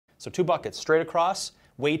So 2 buckets, straight across,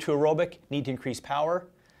 way too aerobic, need to increase power,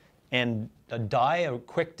 and a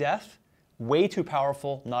quick death, way too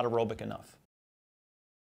powerful, not aerobic enough.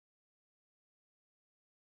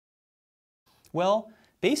 Well,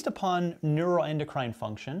 based upon neuroendocrine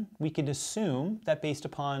function, we could assume that based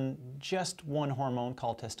upon just one hormone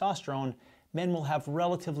called testosterone, men will have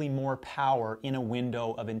relatively more power in a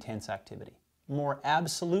window of intense activity, more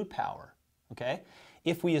absolute power, okay?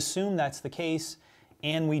 If we assume that's the case,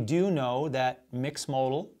 and we do know that mixed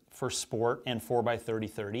modal for sport and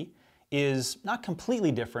 4x30-30 is not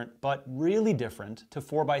completely different, but really different to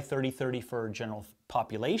 4x30-30 for general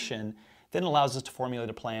population, then it allows us to formulate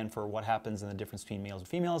a plan for what happens in the difference between males and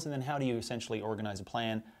females, and then how do you essentially organize a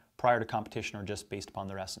plan prior to competition or just based upon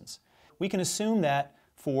their essence. We can assume that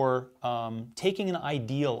for taking an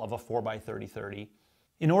ideal of a 4x30-30,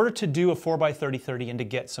 in order to do a 4x30-30 and to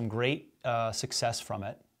get some great success from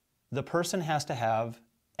it, the person has to have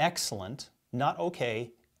excellent, not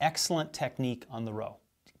okay, excellent technique on the row.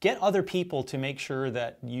 Get other people to make sure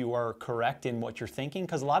that you are correct in what you're thinking,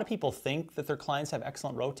 because a lot of people think that their clients have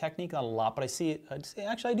excellent row technique, not a lot, but I see it,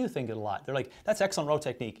 actually I do think it a lot. They're like, that's excellent row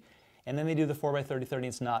technique. And then they do the 4x30-30 and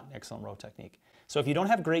it's not excellent row technique. So if you don't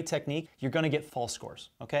have great technique, you're going to get false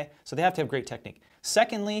scores, okay? So they have to have great technique.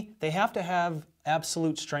 Secondly, they have to have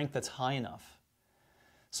absolute strength that's high enough.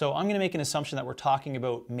 So I'm going to make an assumption that we're talking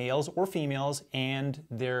about males or females and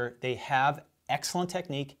they have excellent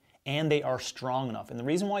technique and they are strong enough. And the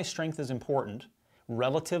reason why strength is important,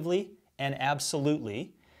 relatively and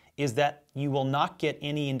absolutely, is that you will not get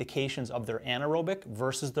any indications of their anaerobic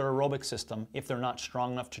versus their aerobic system if they're not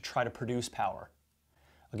strong enough to try to produce power.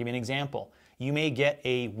 I'll give you an example. You may get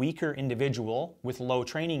a weaker individual with low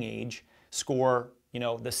training age score,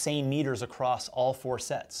 the same meters across all 4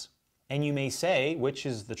 sets. And you may say, which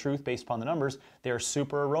is the truth based upon the numbers, they're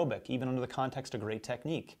super aerobic, even under the context of great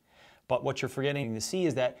technique. But what you're forgetting to see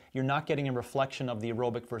is that you're not getting a reflection of the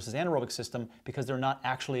aerobic versus anaerobic system because they're not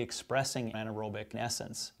actually expressing anaerobic in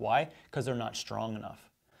essence. Why? Because they're not strong enough.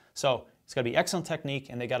 So it's got to be excellent technique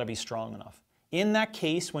and they got to be strong enough. In that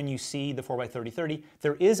case, when you see the 4x30-30,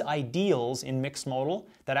 there is ideals in mixed modal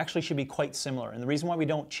that actually should be quite similar. And the reason why we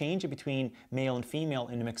don't change it between male and female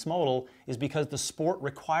in mixed modal is because the sport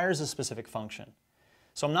requires a specific function.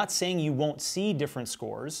 So I'm not saying you won't see different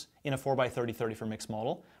scores in a 4x30-30 for mixed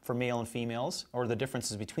modal, for male and females, or the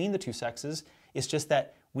differences between the two sexes. It's just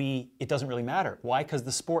that it doesn't really matter. Why? Because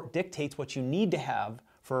the sport dictates what you need to have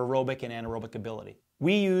for aerobic and anaerobic ability.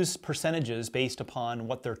 We use percentages based upon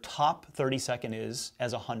what their top 30-second is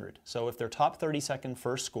as 100. So if their top 30-second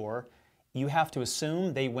first score, you have to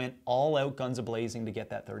assume they went all out guns a-blazing to get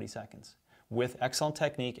that 30 seconds. With excellent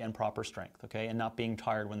technique and proper strength, okay, and not being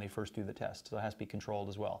tired when they first do the test. So it has to be controlled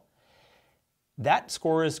as well. That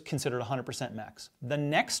score is considered 100% max. The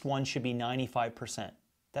next one should be 95%.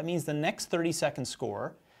 That means the next 30-second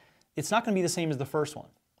score, it's not going to be the same as the first one.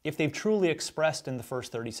 If they've truly expressed in the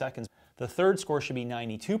first 30 seconds, the third score should be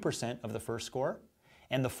 92% of the first score,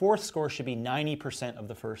 and the fourth score should be 90% of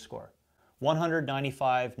the first score. 100,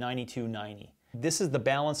 95, 92, 90. This is the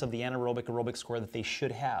balance of the anaerobic-aerobic score that they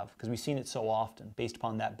should have, because we've seen it so often, based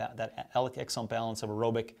upon that excellent balance of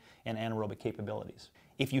aerobic and anaerobic capabilities.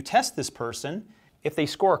 If you test this person, if they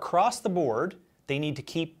score across the board, you need to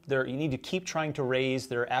keep trying to raise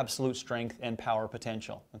their absolute strength and power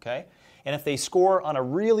potential, okay? And if they score on a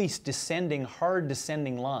really hard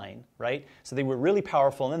descending line, right? So they were really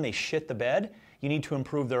powerful and then they shit the bed, you need to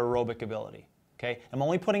improve their aerobic ability, okay? I'm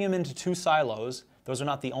only putting them into 2 silos. Those are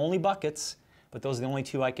not the only buckets, but those are the only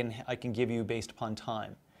 2 I can give you based upon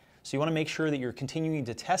time. So you want to make sure that you're continuing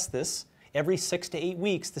to test this every 6 to 8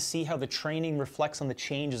 weeks to see how the training reflects on the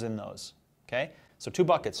changes in those, okay? So 2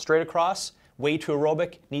 buckets, straight across, way too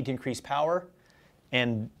aerobic, need to increase power,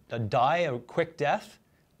 and a quick death,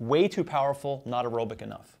 way too powerful, not aerobic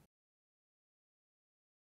enough.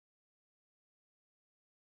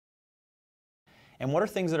 And what are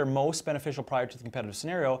things that are most beneficial prior to the competitive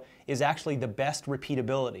scenario is actually the best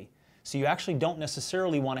repeatability. So you actually don't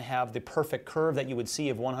necessarily want to have the perfect curve that you would see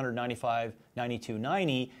of 195, 92,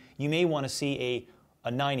 90. You may want to see a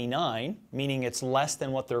 99, meaning it's less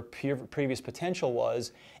than what their previous potential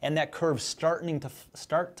was, and that curve start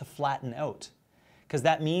to flatten out. Because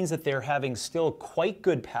that means that they're having still quite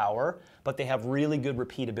good power, but they have really good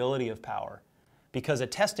repeatability of power. Because a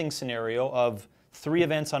testing scenario of 3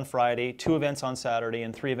 events on Friday, 2 events on Saturday,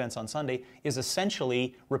 and 3 events on Sunday is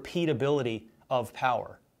essentially repeatability of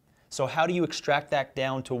power. So how do you extract that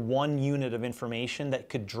down to 1 unit of information that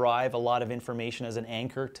could drive a lot of information as an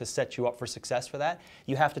anchor to set you up for success for that?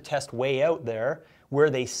 You have to test way out there where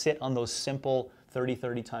they sit on those simple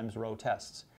 30-30 times row tests.